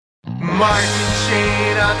Mark and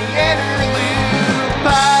Shane on the Interlude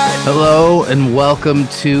Pod. Hello and welcome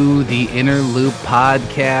to the Interlude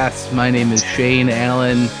Podcast. My name is Shane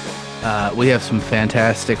Allen. We have some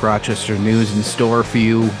fantastic Rochester news in store for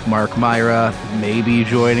you. Mark Myra may be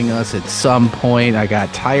joining us at some point. I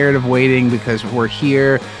got tired of waiting because we're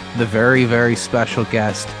here. The very, very special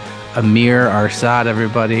guest, Aamir Arshad,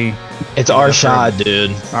 everybody. It's Arshad,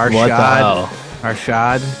 dude. Arshad. What the hell?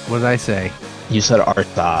 Arshad. What did I say? You said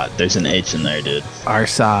Arshad. There's an H in there, dude.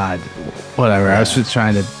 Arshad. Whatever. Yeah. I was just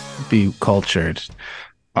trying to be cultured.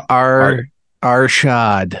 Arshad.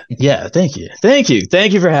 Yeah, thank you. Thank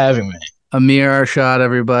you for having me. Aamir Arshad,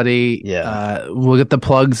 everybody. Yeah. We'll get the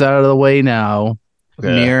plugs out of the way now.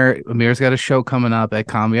 Okay. Amir's got a show coming up at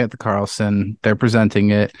Comedy at the Carlson. They're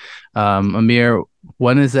presenting it. Aamir,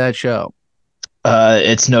 when is that show?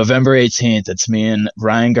 It's November 18th. It's me and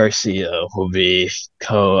Ryan Garcia will be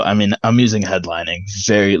I'm using headlining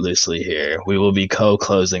very loosely here. We will be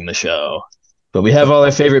co-closing the show. But we have all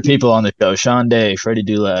our favorite people on the show. Sean Day, Freddie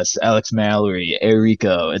Dulles, Alex Mallory,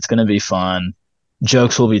 Erico. It's going to be fun.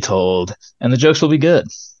 Jokes will be told, and the jokes will be good.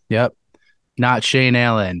 Yep. Not Shane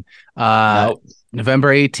Allen. Nope.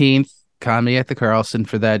 November 18th, Comedy at the Carlson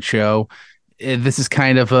for that show. This is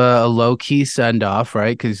kind of a low-key send-off,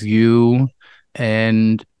 right? Because you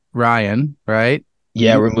and Ryan, right?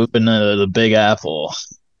 Yeah, we're moving to the Big Apple.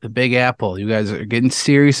 The Big Apple. You guys are getting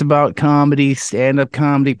serious about comedy, stand-up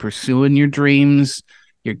comedy, pursuing your dreams.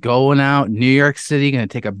 You're going out New York City, going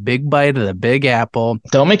to take a big bite of the Big Apple.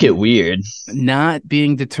 Don't make it weird. Not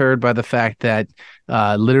being deterred by the fact that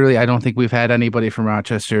literally I don't think we've had anybody from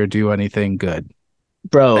Rochester do anything good.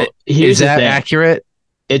 Bro, is that accurate?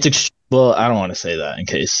 Well, I don't want to say that in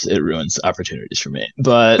case it ruins opportunities for me.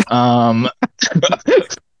 But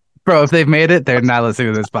bro, if they've made it, they're not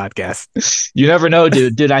listening to this podcast. You never know,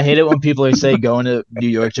 dude. Dude, I hate it when people say going to New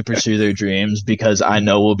York to pursue their dreams, because I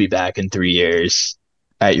know we'll be back in 3 years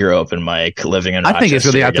at your open mic living in Rochester. I think it's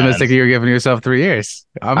really again. Optimistic you're giving yourself 3 years.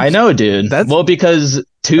 I know, dude. Well, because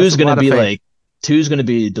two's going to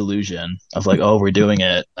be delusion of like, oh, we're doing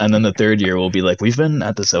it. And then the third year will be like, we've been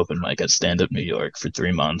at this open mic at Stand Up New York for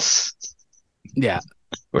 3 months. Yeah.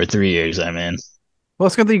 Or 3 years, I mean. Well,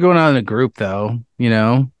 it's good that you're going out in a group, though. You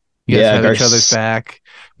know? You guys have each other's back.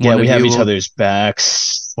 We have each other's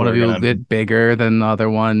backs. One of you will get bigger than the other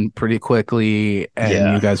one pretty quickly,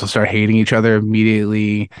 and you guys will start hating each other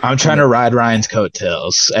immediately. I'm trying to ride Ryan's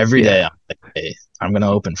coattails every day. I'm like, hey, I'm gonna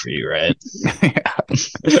open for you, right?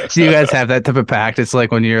 Do you guys have that type of pact? It's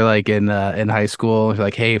like when you're like in high school, you're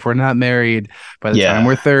like, hey, if we're not married by the time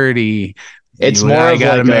we're 30, it's more I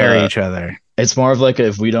gotta marry each other. It's more of like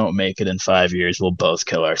if we don't make it in 5 years, we'll both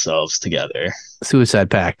kill ourselves together.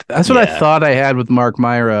 Suicide pact. That's what I thought I had with Mark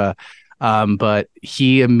Myra. But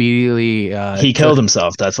he immediately he killed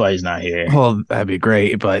himself. That's why he's not here. Well, that'd be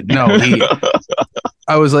great, but no,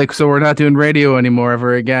 I was like, so we're not doing radio anymore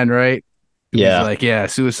ever again, right? Yeah. He's like, yeah,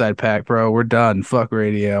 suicide pact, bro. We're done. Fuck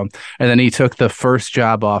radio. And then he took the first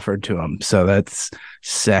job offered to him. So that's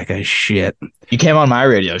sack of shit. You came on my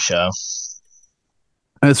radio show.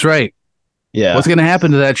 That's right. Yeah. What's gonna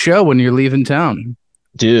happen to that show when you're leaving town?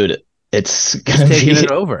 Dude, it's gonna taking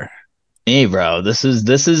it over. Hey, bro, this is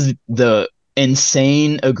the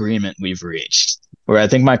insane agreement we've reached, where I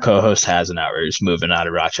think my co-host Hasenauer is moving out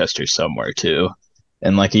of Rochester somewhere too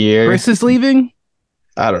in like a year. Chris is leaving?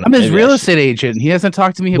 I don't know. I'm his real estate agent. He hasn't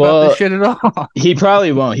talked to me about this shit at all. He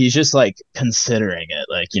probably won't. He's just like considering it,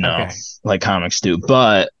 like, you know, like comics do.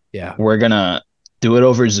 But we're gonna do it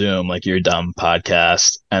over Zoom, like your dumb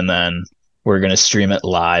podcast, and then we're gonna stream it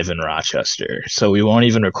live in Rochester. So we won't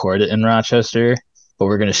even record it in Rochester, but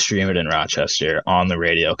we're going to stream it in Rochester on the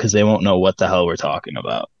radio because they won't know what the hell we're talking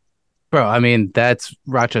about. Bro, I mean, that's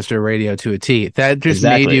Rochester radio to a T. That just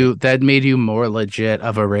made you more legit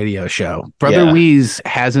of a radio show. Brother Weeze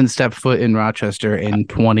hasn't stepped foot in Rochester in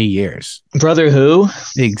 20 years. Brother who?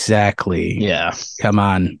 Exactly. Yeah. Come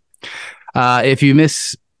on. If you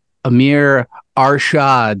miss Aamir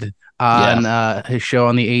Arshad on his show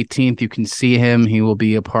on the 18th, you can see him. He will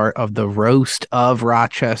be a part of the Roast of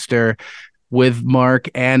Rochester with Mark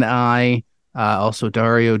and I. Also,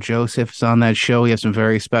 Dario Joseph is on that show. We have some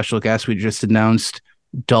very special guests. We just announced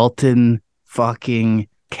Dalton fucking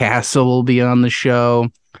Castle will be on the show.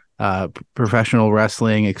 Professional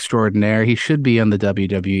wrestling extraordinaire. He should be on the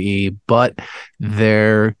WWE, but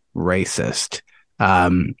they're racist.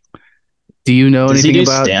 Do you know anything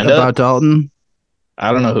about Dalton?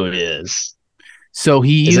 I don't know who he is. So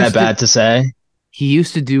is that bad to say? He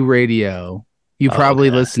used to do radio. You probably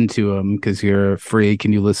listened to him because you're a freak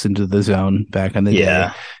and you listened to The Zone back in the day.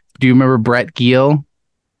 Do you remember Brett Giel?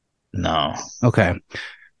 No. Okay.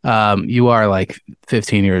 You are like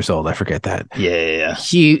 15 years old. I forget that. Yeah.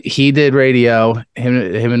 He did radio.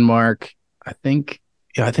 Him and Mark. I think.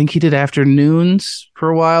 Yeah, I think he did afternoons for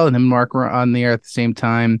a while, and him and Mark were on the air at the same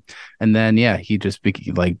time. And then, yeah, he just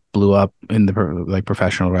blew up in the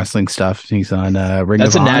professional wrestling stuff. He's on Ring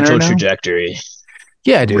That's of a Honor natural now. trajectory.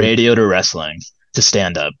 Yeah, dude. Radio to wrestling to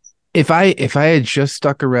stand up. If I had just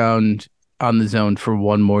stuck around on the zone for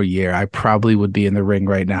one more year, I probably would be in the ring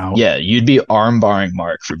right now. Yeah, you'd be arm barring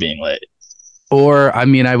Mark for being late. Or, I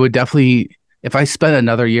mean, I would definitely, if I spent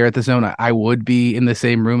another year at the zone, I would be in the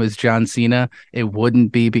same room as John Cena. It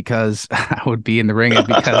wouldn't be because I would be in the ring, it's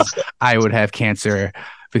because I would have cancer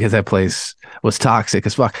because that place was toxic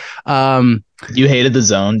as fuck. You hated the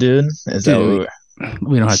zone, dude? Dude,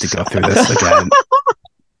 we don't have to go through this again.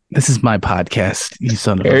 This is my podcast. You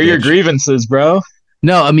son of a bitch. Air your grievances, bro.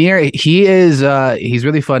 No, Aamir, he's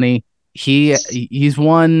really funny. He's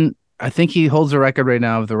won, I think he holds a record right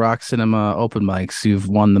now of the Rock Cinema open mics. You've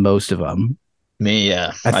won the most of them. Me,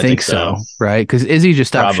 yeah. I think so, right? Because Izzy just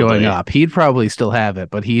stopped showing up. He'd probably still have it,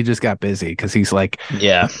 but he just got busy because he's like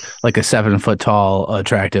a 7 foot tall,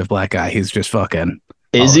 attractive black guy. He's just fucking.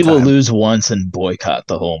 Izzy will lose once and boycott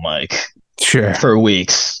the whole mic. Sure. For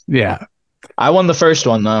weeks. Yeah. I won the first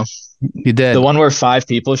one though. You did. The one where 5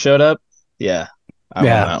 people showed up. Yeah. I won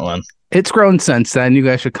that one. It's grown since then. You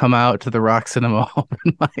guys should come out to the Rock Cinema open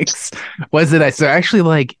mics. Was it? So actually,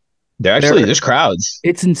 there's crowds.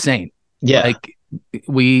 It's insane. Yeah. Like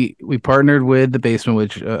we partnered with the basement,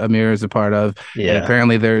 which Aamir is a part of. Yeah. And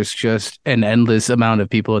apparently there's just an endless amount of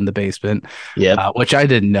people in the basement. Yeah. Which I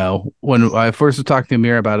didn't know. When I first was talking to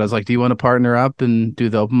Aamir about it, I was like, do you want to partner up and do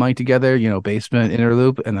the open mic together? Basement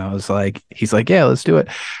interloop. And I was like, he's like, yeah, let's do it.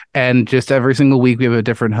 And just every single week we have a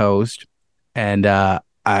different host. And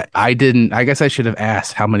I didn't, I guess I should have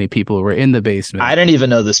asked how many people were in the basement. I didn't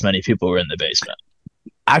even know this many people were in the basement.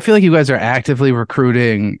 I feel like you guys are actively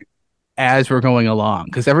recruiting as we're going along,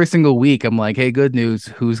 because every single week I'm like, hey, good news,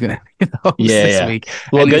 who's gonna host this week?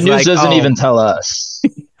 Well, good news doesn't even tell us.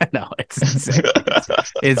 No, it's insane.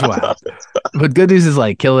 It's wild. But good news is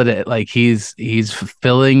killing it. Like he's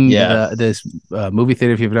filling this movie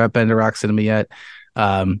theater. If you've not been to Rock Cinema yet,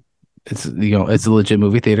 it's it's a legit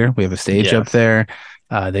movie theater. We have a stage up there.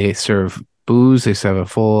 They serve booze. They have a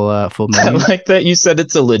full menu. I like that you said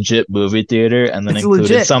it's a legit movie theater and then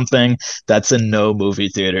included something that's in no movie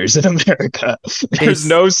theaters in America. There's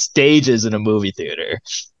no stages in a movie theater.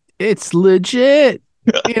 It's legit.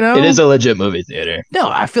 It is a legit movie theater. No,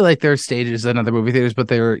 I feel like there are stages in other movie theaters, but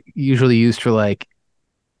they were usually used for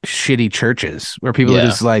shitty churches where people are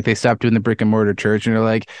just they stopped doing the brick and mortar church and they're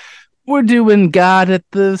like, we're doing God at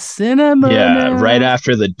the cinema. Yeah, now. Right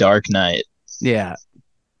after the Dark Knight. Yeah.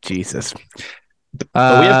 Jesus.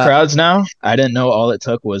 But we have crowds now. I didn't know all it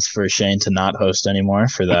took was for Shane to not host anymore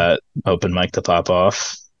for that open mic to pop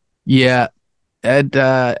off. Yeah. And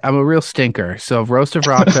I'm a real stinker. So Roast of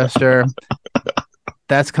Rochester,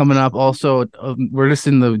 that's coming up. Also, we're just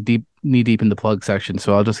in the knee deep in the plug section,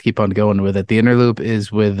 so I'll just keep on going with it. The Interloop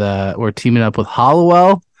is with we're teaming up with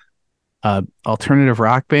Hollowell, alternative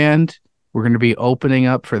rock band. We're going to be opening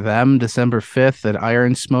up for them December 5th at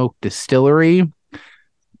Iron Smoke Distillery.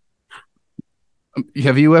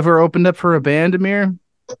 Have you ever opened up for a band, Aamir?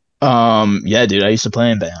 Yeah, dude. I used to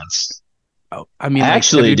play in bands. Oh, I mean,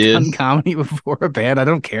 actually, have you done comedy before a band? I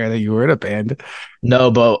don't care that you were in a band.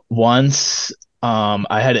 No, but once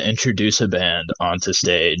I had to introduce a band onto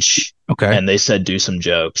stage. Okay. And they said do some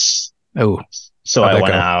jokes. Oh. So I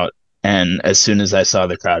went out, and as soon as I saw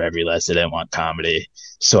the crowd, I realized they didn't want comedy.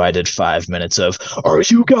 So I did 5 minutes of, are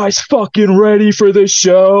you guys fucking ready for this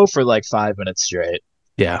show? For 5 minutes straight.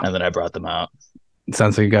 Yeah. And then I brought them out. It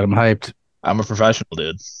sounds like you got them hyped. I'm a professional,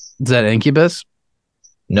 dude. Is that Incubus?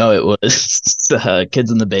 No, it was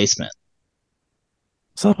Kids in the Basement.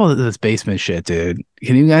 What's up with this basement shit, dude?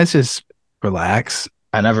 Can you guys just relax?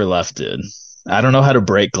 I never left, dude. I don't know how to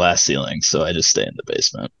break glass ceilings, so I just stay in the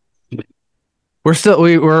basement. We're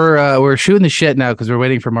shooting the shit now because we're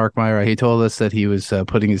waiting for Mark Myra. He told us that he was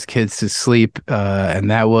putting his kids to sleep, and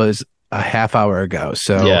that was a half hour ago.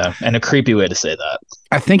 So yeah, and a creepy way to say that.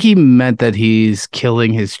 I think he meant that he's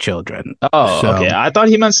killing his children. Oh, okay. I thought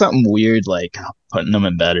he meant something weird, like putting them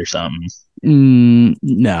in bed or something.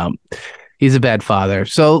 No, he's a bad father.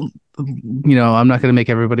 So, I'm not going to make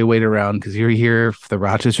everybody wait around because you're here for the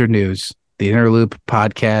Rochester News, the Interloop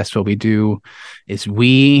podcast. What we do is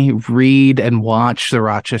we read and watch the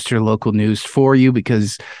Rochester local news for you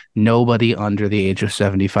because nobody under the age of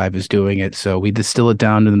 75 is doing it. So we distill it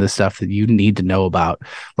down into the stuff that you need to know about.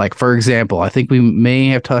 Like, for example, I think we may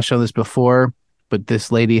have touched on this before. but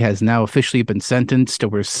this lady has now officially been sentenced.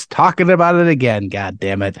 We're talking about it again. God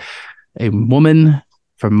damn it. A woman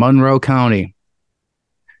from Monroe County.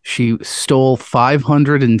 She stole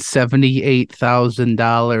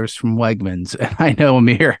 $578,000 from Wegmans. And I know,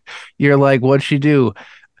 Amir, you're like, what'd she do?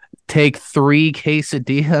 Take 3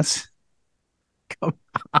 quesadillas?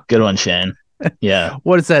 Good one, Shane. Yeah.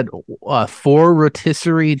 What is that? 4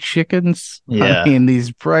 rotisserie chickens? Yeah. I mean,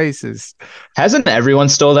 these prices. Hasn't everyone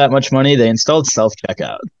stole that much money? They installed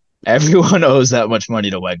self-checkout. Everyone owes that much money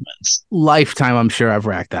to Wegmans. Lifetime, I'm sure I've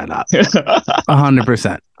racked that up.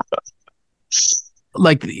 100%.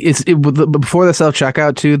 Like, before the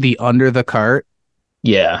self-checkout, too, the under the cart.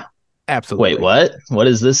 Yeah. Absolutely. Wait, what? What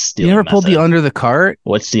is this? You ever pulled the under the cart?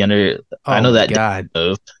 What's the under? Oh, I know that. God.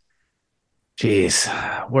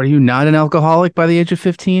 Jeez. Were you not an alcoholic by the age of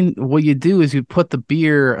 15? What you do is you put the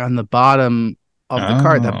beer on the bottom of the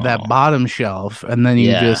cart, that bottom shelf, and then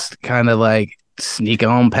you just kind of like sneak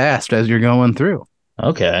on past as you're going through.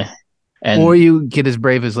 Okay. Or you get as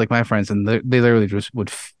brave as like my friends, and they literally just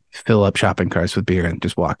would fill up shopping carts with beer and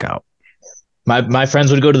just walk out. My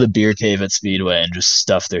friends would go to the beer cave at Speedway and just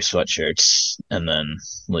stuff their sweatshirts and then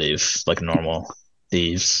leave like normal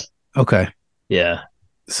thieves. Okay. Yeah.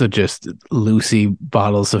 So just Lucy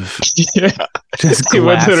bottles of just They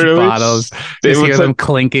would glass literally- bottles. they Just would hear put- them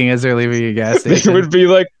clinking as they're leaving a gas They station. would be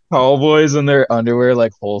like cowboys in their underwear,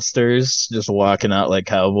 like holsters, just walking out like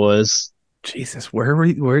cowboys. Jesus,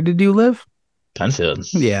 where did you live? Penfield.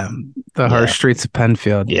 Yeah, the harsh streets of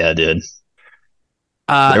Penfield. Yeah, dude.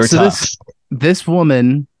 They were So tough. this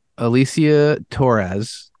woman, Alicia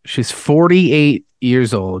Torres, she's 48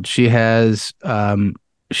 years old. She was a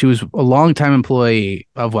longtime employee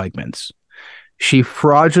of Wegmans. She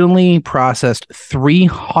fraudulently processed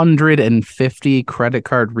 350 credit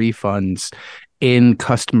card refunds in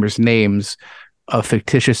customers' names of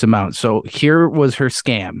fictitious amounts. So here was her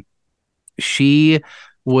scam. She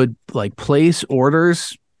would like place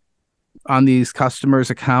orders on these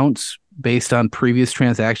customers' accounts based on previous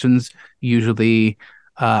transactions, usually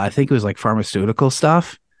I think it was like pharmaceutical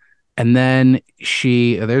stuff. And then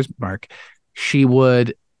there's Mark. She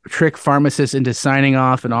would trick pharmacists into signing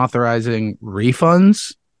off and authorizing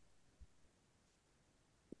refunds.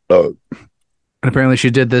 And apparently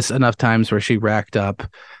she did this enough times where she racked up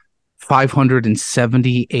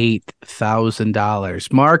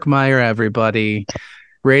 $578,000. Mark Meyer, everybody.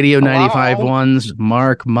 Radio 95.1's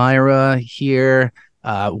Mark Myra here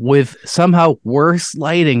with somehow worse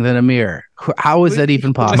lighting than Amir. How is that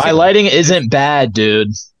even possible? My lighting isn't bad,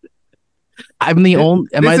 dude. Am I the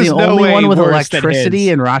only one with electricity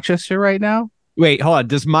in Rochester right now? Wait, hold on.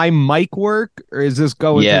 Does my mic work, or is this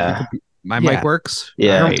going? My mic works.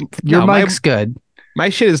 Yeah, right. Your mic's good. My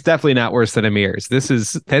shit is definitely not worse than Amir's. That's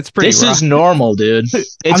pretty. This rough. is normal, dude.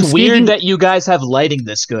 It's weird speaking- that you guys have lighting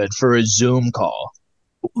this good for a Zoom call.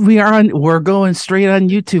 We're going straight on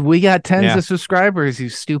YouTube. We got tens of subscribers, you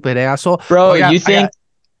stupid asshole. Bro, you think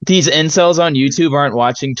these incels on YouTube aren't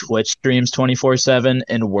watching Twitch streams 24/7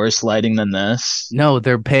 in worse lighting than this? No,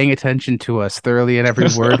 they're paying attention to us thoroughly in every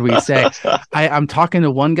word we say. I'm talking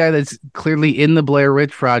to one guy that's clearly in the Blair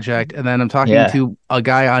Witch Project, and then I'm talking to a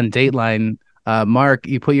guy on Dateline. Mark,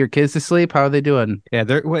 you put your kids to sleep? How are they doing? Yeah,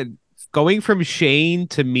 they're going from Shane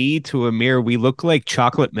to me to Amir. We look like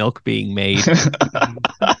chocolate milk being made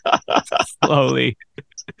slowly.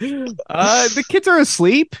 The kids are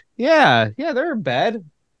asleep. Yeah, they're in bed.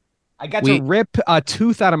 I got to rip a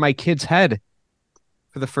tooth out of my kid's head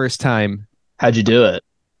for the first time. How'd you do it?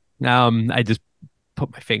 I just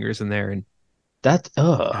put my fingers in there and that's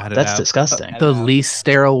disgusting. The least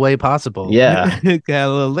sterile way possible. Yeah. Got a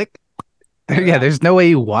little lick. Yeah, there's no way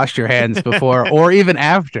you washed your hands before or even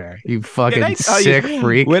after. You fucking sick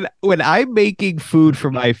freak. When I'm making food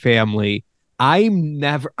for my family, I'm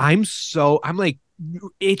like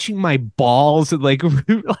itching my balls and like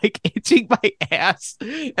itching my ass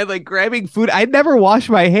and like grabbing food. I never wash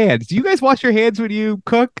my hands. Do you guys wash your hands when you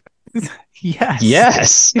cook?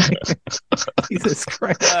 Yes. Jesus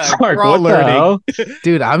Christ. Mark, what the hell?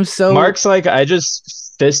 Dude, Mark's like, I just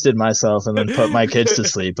fisted myself and then put my kids to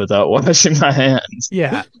sleep without washing my hands.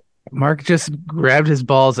 Yeah. Mark just grabbed his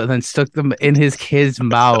balls and then stuck them in his kid's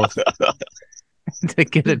mouth to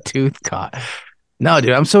get a tooth caught. No,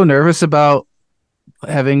 dude, I'm so nervous about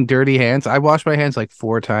having dirty hands. I wash my hands like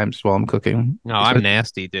 4 times while I'm cooking. No, I'm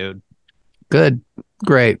nasty, dude. Good.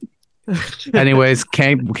 Great. Anyways,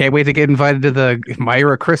 can't wait to get invited to the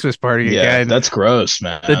Myra Christmas party again. That's gross,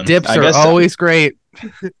 man. The dips are always great.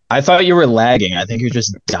 I thought you were lagging. I think you're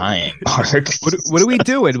just dying, Mark. What are we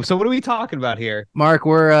doing? So what are we talking about here? Mark,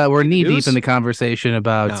 we're knee deep in the conversation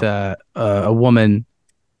about a woman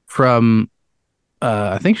from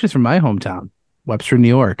I think she's from my hometown, Webster, New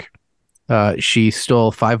York. She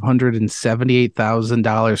stole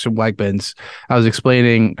 $578,000 from Wegmans. I was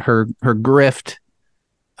explaining her grift.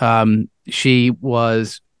 She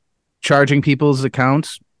was charging people's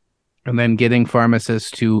accounts and then getting pharmacists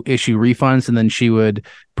to issue refunds, and then she would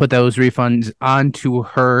put those refunds onto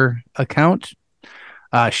her account.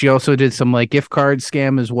 She also did some like gift card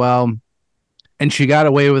scam as well, and she got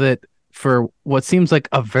away with it for what seems like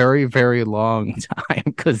a very, very long time,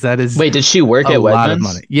 because that is Wait, did she work a at lot Wegmans? of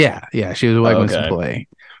money. Yeah, she was a Wegmans Okay. employee.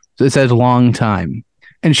 So it said long time,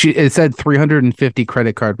 and it said 350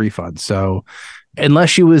 credit card refunds. So unless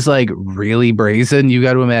she was like really brazen, you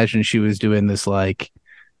got to imagine she was doing this like,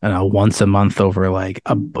 I don't know, once a month over like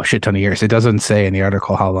a shit ton of years. It doesn't say in the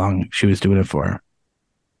article how long she was doing it for.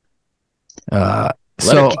 Let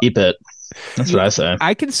So her keep it. That's what I say.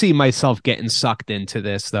 I can see myself getting sucked into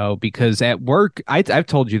this though, because at work, I've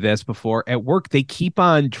told you this before. At work, they keep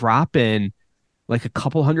on dropping like a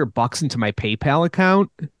couple $100 into my PayPal account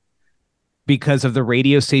because of the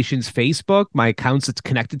radio station's Facebook, my accounts that's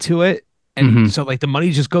connected to it. And so like the money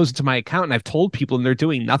just goes into my account, and I've told people and they're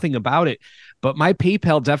doing nothing about it. But my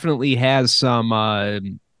PayPal definitely has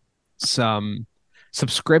some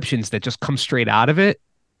subscriptions that just come straight out of it.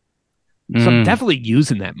 So I'm definitely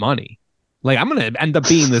using that money. Like I'm gonna end up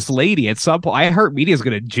being this lady at some point. I heard media's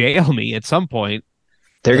gonna jail me at some point.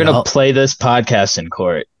 They're gonna play this podcast in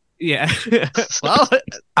court. Yeah. Well,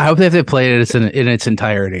 I hope they play it in its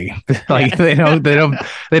entirety. Like they don't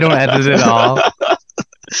edit it all.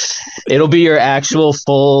 It'll be your actual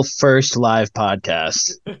full first live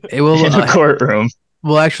podcast It will in a courtroom.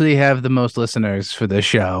 We'll actually have the most listeners for this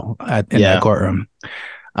show in that courtroom.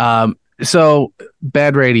 So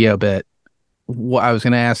bad radio bit. What I was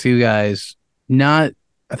going to ask you guys, I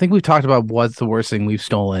think we've talked about what's the worst thing we've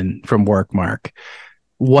stolen from work, Mark.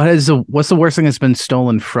 What's the worst thing that's been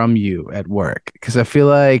stolen from you at work? Because I feel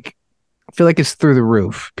like it's through the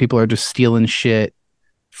roof. People are just stealing shit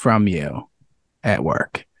from you at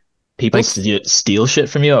work. People steal shit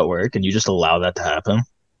from you at work, and you just allow that to happen.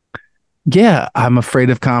 Yeah, I'm afraid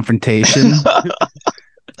of confrontation.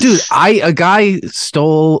 Dude, a guy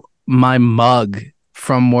stole my mug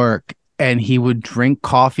from work, and he would drink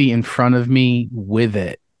coffee in front of me with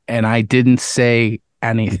it, and I didn't say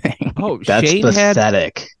anything. oh, That's Shane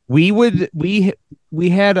pathetic. we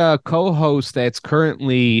had a co-host that's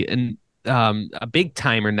currently a big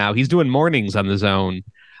timer now. He's doing mornings on the Zone.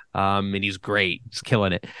 And he's great. He's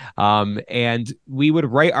killing it. And we would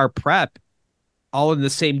write our prep all in the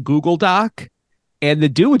same Google Doc, and the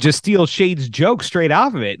dude would just steal Shane's jokes straight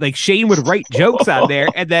off of it. Like Shane would write jokes on there,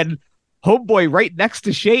 and then homeboy right next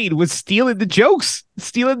to Shane was stealing the jokes,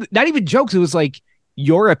 not even jokes. It was like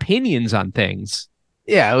your opinions on things.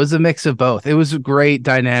 Yeah, it was a mix of both. It was a great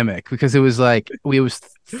dynamic because it was like it was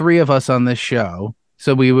three of us on this show.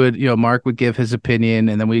 So we would, Mark would give his opinion,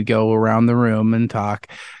 and then we'd go around the room and talk,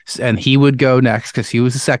 and he would go next because he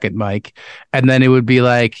was the second mic, and then it would be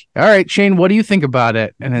like, all right, Shane, what do you think about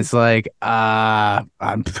it? And it's like, I'm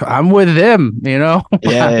with him,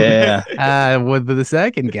 Yeah. with the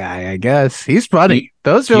second guy, I guess he's funny.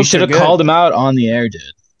 Those You jokes should are have good. called him out on the air, dude.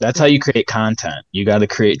 That's how you create content. You got to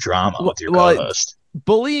create drama with your co-host.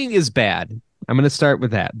 Bullying is bad. I'm going to start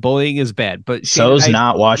with that. Bullying is bad, but so's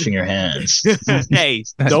not washing your hands. Hey,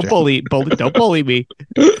 That's don't true. don't bully me.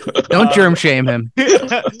 Don't germ shame him.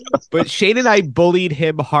 But Shane and I bullied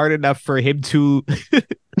him hard enough for him to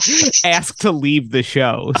ask to leave the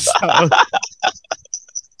show. So,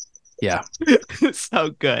 Yeah. so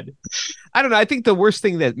good. I don't know. I think the worst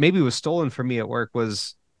thing that maybe was stolen from me at work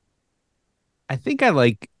was, I think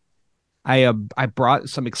I brought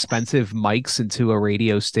some expensive mics into a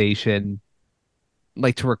radio station,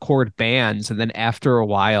 like to record bands, and then after a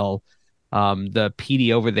while, the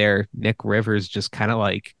PD over there, Nick Rivers, just kind of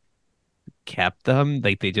like kept them.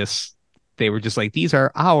 Like they were just like, these are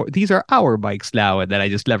our mics now, and then I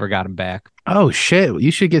just never got them back. Oh shit!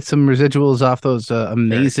 You should get some residuals off those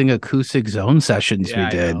amazing acoustic Zone sessions we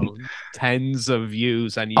did. Tens of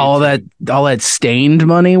views on YouTube. All that stained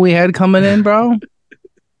money we had coming in, bro.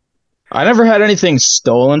 I never had anything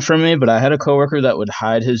stolen from me, but I had a coworker that would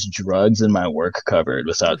hide his drugs in my work cupboard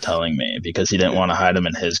without telling me because he didn't want to hide them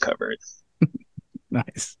in his cupboard.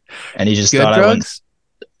 Nice. And he just Good thought drugs?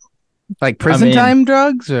 Like prison time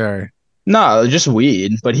drugs, or no, just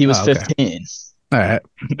weed. But he was 15. All right.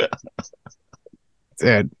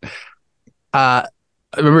 Dude.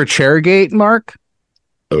 Remember Chairgate, Mark?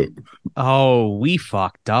 Oh, we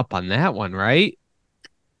fucked up on that one, right?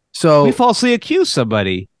 So we falsely accused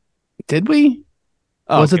somebody. Did we?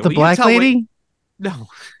 Was it the black lady? No,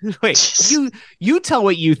 wait. You tell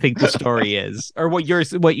what you think the story is, or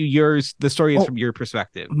the story is from your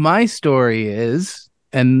perspective. My story is,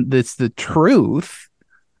 and it's the truth.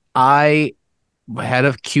 I had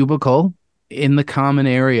a cubicle in the common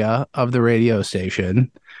area of the radio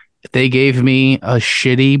station. They gave me a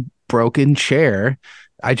shitty broken chair.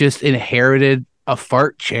 I just inherited a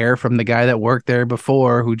fart chair from the guy that worked there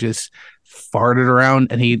before, who just farted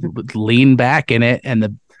around, and he would lean back in it,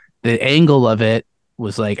 and the angle of it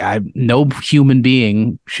was like, no human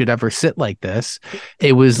being should ever sit like this.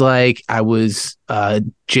 It was like I was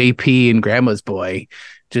JP and Grandma's Boy,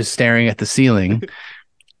 just staring at the ceiling.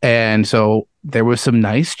 And so there was some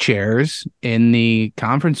nice chairs in the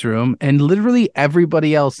conference room, and literally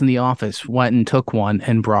everybody else in the office went and took one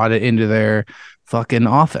and brought it into their fucking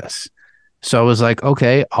office. So I was like,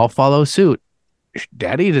 okay, I'll follow suit.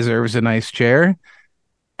 Daddy deserves a nice chair.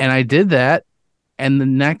 And I did that. And the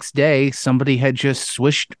next day, somebody had just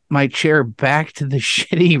swished my chair back to the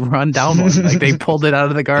shitty rundown one. Like, they pulled it out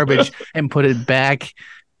of the garbage and put it back.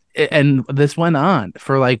 And this went on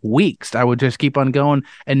for like weeks. I would just keep on going,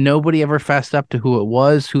 and nobody ever fessed up to who it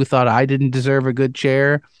was, who thought I didn't deserve a good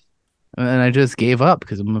chair. And I just gave up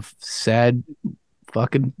because I'm a sad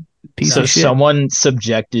fucking piece of shit. So someone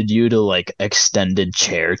subjected you to like extended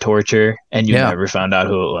chair torture, and you never found out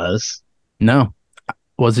who it was? No.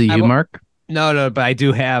 Was it you, Mark? No, but I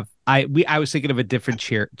do have. I was thinking of a different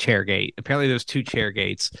chair gate. Apparently, there's two chair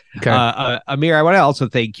gates. Okay. Aamir, I want to also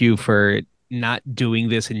thank you for not doing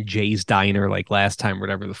this in Jay's Diner like last time,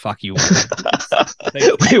 whatever the fuck you were.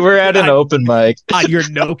 We were at an open mic on your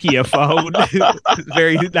Nokia phone.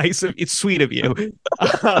 Very nice. It's sweet of you.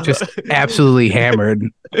 Just absolutely hammered.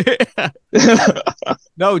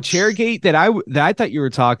 No, Chairgate that I thought you were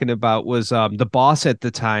talking about was the boss at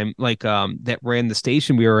the time, that ran the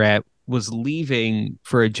station we were at, was leaving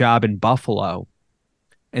for a job in Buffalo,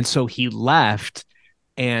 and so he left.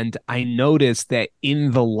 And I noticed that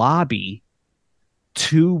in the lobby,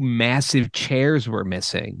 2 massive chairs were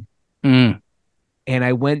missing. Mm. And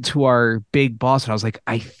I went to our big boss and I was like,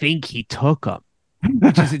 I think he took them,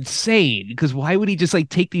 which is insane, because why would he just like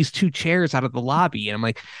take these 2 chairs out of the lobby? And I'm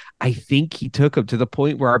like, I think he took them, to the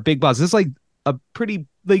point where our big boss, this is like a pretty,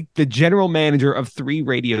 like the general manager of 3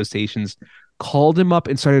 radio stations, called him up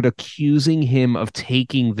and started accusing him of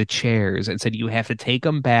taking the chairs and said, you have to take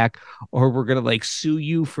them back or we're going to like sue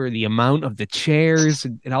you for the amount of the chairs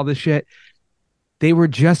and all this shit. They were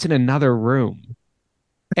just in another room.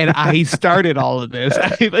 And I started all of this.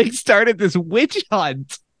 I started this witch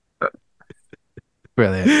hunt.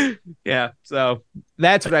 Brilliant. Yeah. So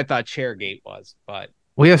that's what I thought Chairgate was. But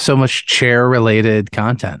we have so much chair related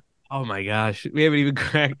content. Oh my gosh. We haven't even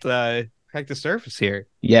cracked the surface here.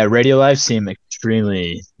 Yeah, Radio Live seemed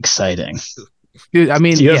extremely exciting. Dude, I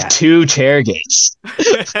mean, you have 2 chair gates.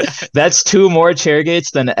 That's 2 more chair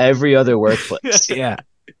gates than every other workplace. Yeah.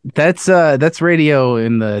 That's radio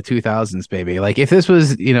in the 2000s, baby. Like, if this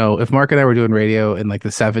was, if Mark and I were doing radio in like the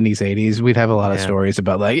 70s, 80s, we'd have a lot of stories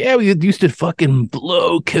about like, yeah, we used to fucking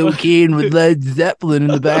blow cocaine with Led Zeppelin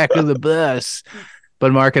in the back of the bus.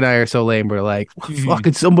 But Mark and I are so lame. We're like,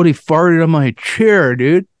 fucking somebody farted on my chair,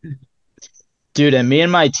 dude. Dude, and me and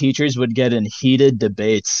my teachers would get in heated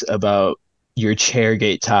debates about your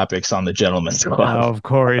Chairgate topics on the Gentleman's Club. Oh, of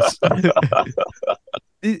course.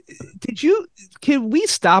 Can we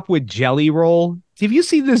stop with Jelly Roll? Have you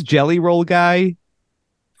seen this Jelly Roll guy?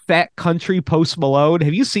 Fat Country Post Malone.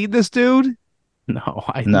 Have you seen this dude? No,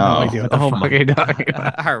 I have no idea what the fuck you're talking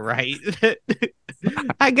about. All right.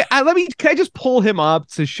 Can I just pull him up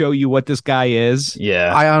to show you what this guy is?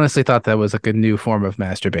 Yeah. I honestly thought that was like a new form of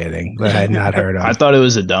masturbating that I had not heard of. I thought it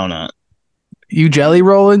was a donut. You jelly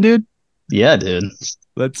rolling, dude? Yeah, dude.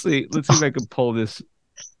 Let's see if I can pull this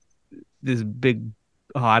big.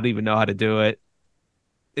 Oh, I don't even know how to do it.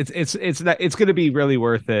 It's going to be really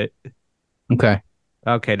worth it.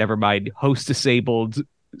 Okay, never mind. Host disabled.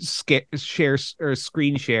 Share or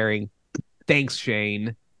screen sharing. Thanks,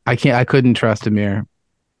 Shane. I couldn't trust Aamir.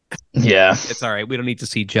 Yeah, it's all right. We don't need to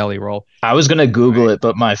see Jelly Roll. I was gonna Google it,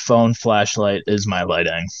 but my phone flashlight is my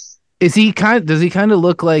lighting. Does he kind of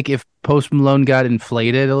look like if Post Malone got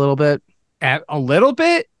inflated a little bit? A little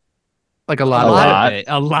bit, like a lot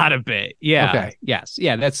of it. Yeah. Okay. Yes.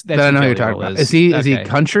 Yeah. That's. I know what you're talking about. Is he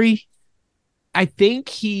country? I think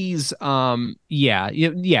he's country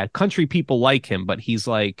people like him, but he's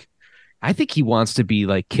like, I think he wants to be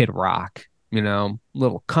like Kid Rock, a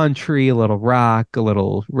little country, a little rock, a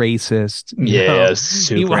little racist. Yeah,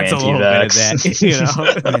 super he wants a little bit of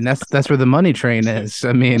that. I mean, that's where the money train is.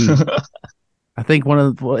 I mean, I think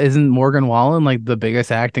isn't Morgan Wallen like the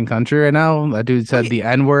biggest act in country right now? That dude said the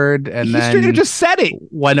N-word and He then straight up just said it.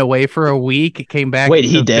 went away for a week, came back Wait,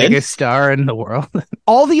 he the did? biggest star in the world.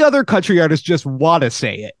 All the other country artists just want to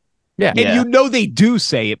say it. Yeah. And you know they do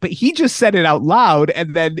say it, but he just said it out loud,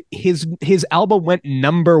 and then his album went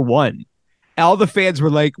 #1. All the fans were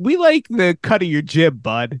like, "We like the cut of your jib,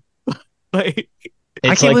 bud." Like,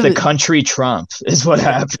 It's like the country Trump is what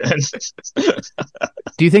happened.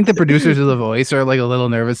 Do you think the producers of The Voice are like a little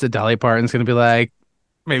nervous that Dolly Parton's going to be like,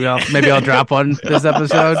 maybe I'll drop one this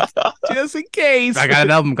episode just in case? I got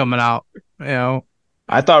an album coming out. You know,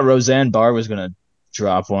 I thought Roseanne Barr was gonna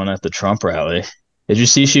drop one at the Trump rally. Did you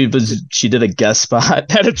see she did a guest spot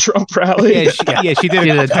at a Trump rally? Yeah, she did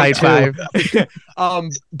a tight five.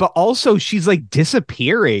 But also she's like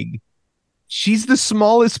disappearing. She's the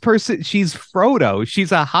smallest person. She's Frodo.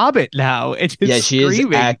 She's a hobbit now. And she is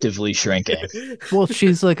actively shrinking. Well,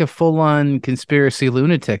 she's like a full-on conspiracy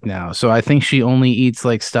lunatic now. So I think she only eats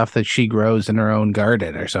like stuff that she grows in her own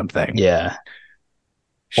garden or something. Yeah.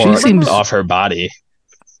 She seems off her body.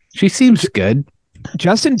 She seems good.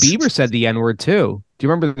 Justin Bieber said the N-word too. Do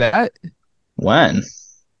you remember that? When?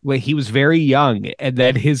 When he was very young, and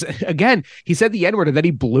then he said the N-word and then he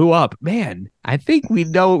blew up. Man, I think we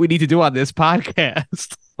know what we need to do on this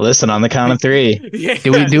podcast. Listen, on the count of 3.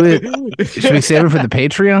 Do we do it? Should we save it for the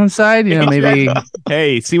Patreon side? You know, maybe.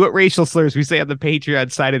 Hey, see what racial slurs we say on the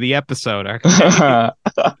Patreon side of the episode.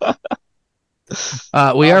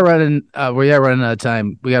 We are running out of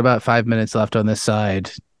time. We got about 5 minutes left on this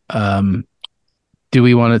side. Do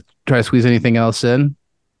we want to try to squeeze anything else in,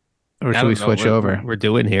 or should we switch over? We're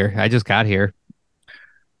doing here. I just got here.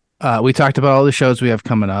 We talked about all the shows we have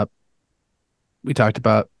coming up. We talked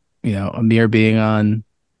about, Aamir being on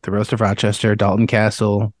the Roast of Rochester, Dalton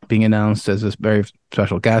Castle being announced as this very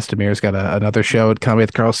special guest. Amir's got another show at Comedy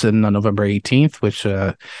at the Carlson on November 18th, which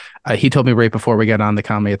he told me right before we got on the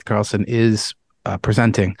Comedy at the Carlson is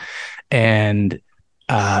presenting. And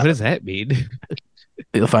what does that mean?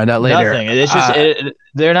 You'll find out later. Nothing. It's just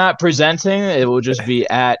they're not presenting. It will just be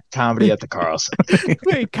at Comedy at the Carlson.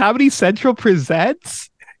 Wait, Comedy Central presents?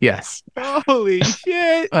 Yes. Holy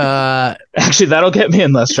shit. Actually, that'll get me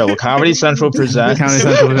in less trouble. Comedy Central presents. Comedy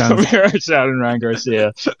Central presents. Arshad and Ryan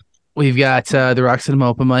Garcia. We've got the Rock Cinema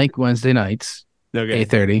Open Mic Wednesday nights. Okay.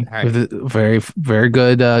 8:30. Right. With a very, very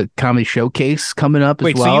good comedy showcase coming up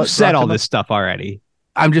as well. So you've said all this stuff already.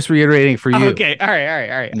 I'm just reiterating for you. Okay. All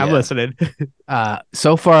right. I'm listening.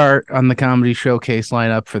 So far on the comedy showcase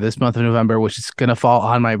lineup for this month of November, which is going to fall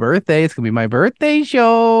on my birthday. It's going to be my birthday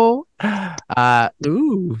show. Great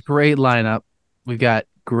lineup. We've got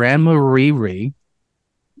Grandma Riri.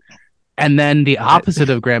 And then the opposite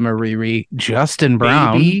of Grandma Riri, Justin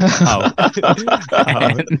Brown.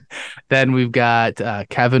 And then we've got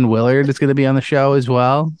Kevin Willard is going to be on the show as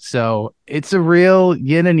well. So it's a real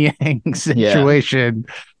yin and yang situation.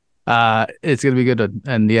 It's going to be good.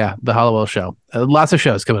 And the Hollowell show. Lots of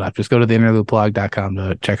shows coming up. Just go to theinnerloopblog.com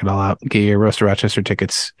to check it all out. Get your Roast of Rochester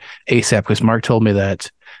tickets ASAP, because Mark told me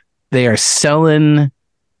that they are selling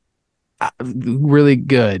really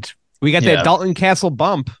good. We got that Dalton Castle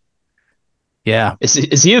bump. Yeah. Is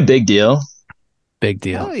he a big deal? Big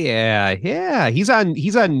deal. Oh yeah. Yeah. He's on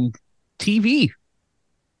TV.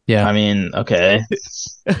 Yeah. I mean, okay.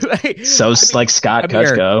 So like Scott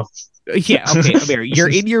Kushko. Yeah, okay, Aamir, you're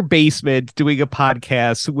in your basement doing a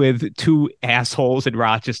podcast with two assholes in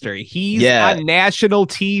Rochester. He's on national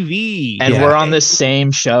TV. And we're on the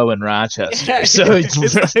same show in Rochester. So at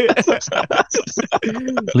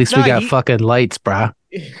least we got fucking lights, brah.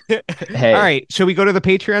 Hey. All right, shall we go to the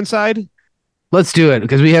Patreon side? Let's do it,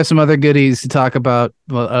 because we have some other goodies to talk about.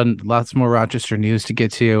 Lots more Rochester news to get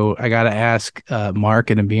to. I got to ask Mark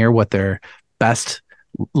and Aamir what their best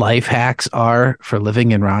life hacks are for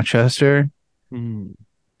living in Rochester. And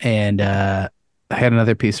I had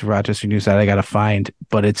another piece of Rochester news that I got to find,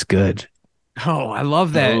 but it's good. Oh, I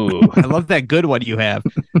love that. I love that good one you have.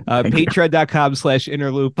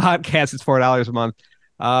 Patreon.com/interloop podcast. It's $4 a month.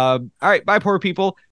 All right, bye, poor people.